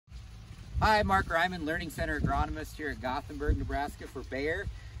Hi, Mark Ryman, Learning Center agronomist here at Gothenburg, Nebraska for Bayer.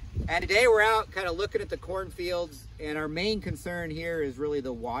 And today we're out kind of looking at the cornfields, and our main concern here is really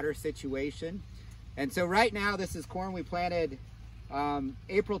the water situation. And so right now this is corn we planted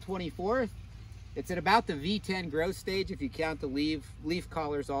April 24th. It's at about the V10 growth stage if you count the leaf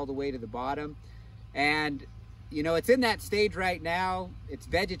collars all the way to the bottom. And you know, it's in that stage right now. It's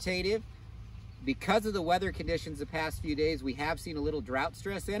vegetative. Because of the weather conditions the past few days, we have seen a little drought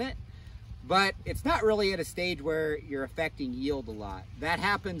stress in it. But it's not really at a stage where you're affecting yield a lot. That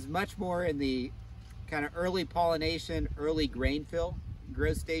happens much more in the kind of early pollination, early grain fill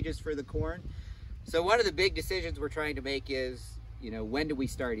growth stages for the corn. So one of the big decisions we're trying to make is, you know, when do we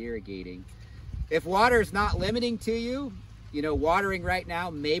start irrigating? If water is not limiting to you, you know, watering right now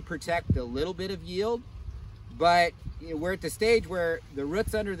may protect a little bit of yield, but you know, we're at the stage where the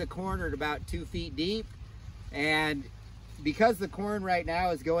roots under the corn are at about 2 feet deep, and because the corn right now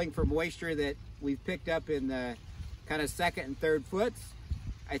is going for moisture that we've picked up in the kind of second and third foots,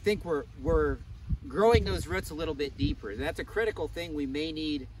 I think we're growing those roots a little bit deeper. That's a critical thing we may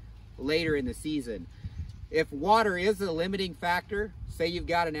need later in the season. If water is a limiting factor, say you've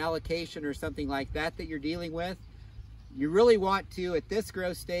got an allocation or something like that that you're dealing with, you really want to, at this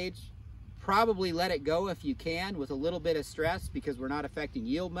growth stage, probably let it go if you can with a little bit of stress, because we're not affecting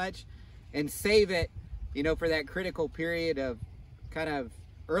yield much, and save it, you know, for that critical period of kind of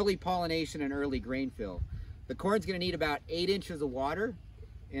early pollination and early grain fill. The corn's gonna need about 8 inches of water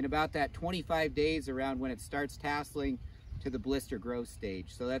in about that 25 days around when it starts tasseling to the blister growth stage.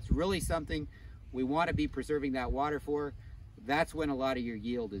 So that's really something we wanna be preserving that water for. That's when a lot of your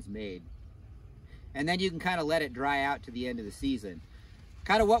yield is made. And then you can kind of let it dry out to the end of the season.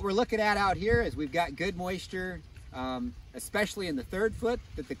 Kind of what we're looking at out here is we've got good moisture, especially in the third foot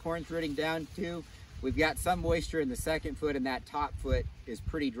that the corn's rooting down to. We've got some moisture in the second foot, and that top foot is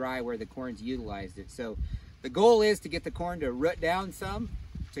pretty dry where the corn's utilized it. So the goal is to get the corn to root down some,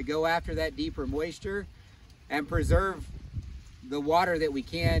 to go after that deeper moisture and preserve the water that we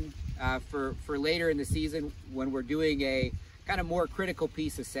can for later in the season when we're doing a kind of more critical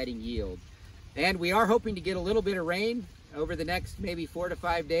piece of setting yield. And we are hoping to get a little bit of rain over the next maybe 4 to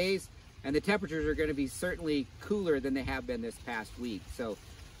 5 days, and the temperatures are going to be certainly cooler than they have been this past week. So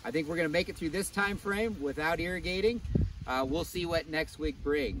I think we're going to make it through this time frame without irrigating. We'll see what next week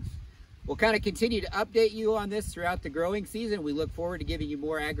brings. We'll kind of continue to update you on this throughout the growing season. We look forward to giving you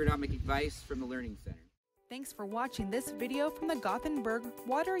more agronomic advice from the Learning Center. Thanks for watching this video from the Gothenburg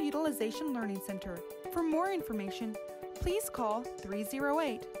Water Utilization Learning Center. For more information, please call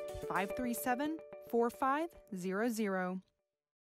 308-537-4500.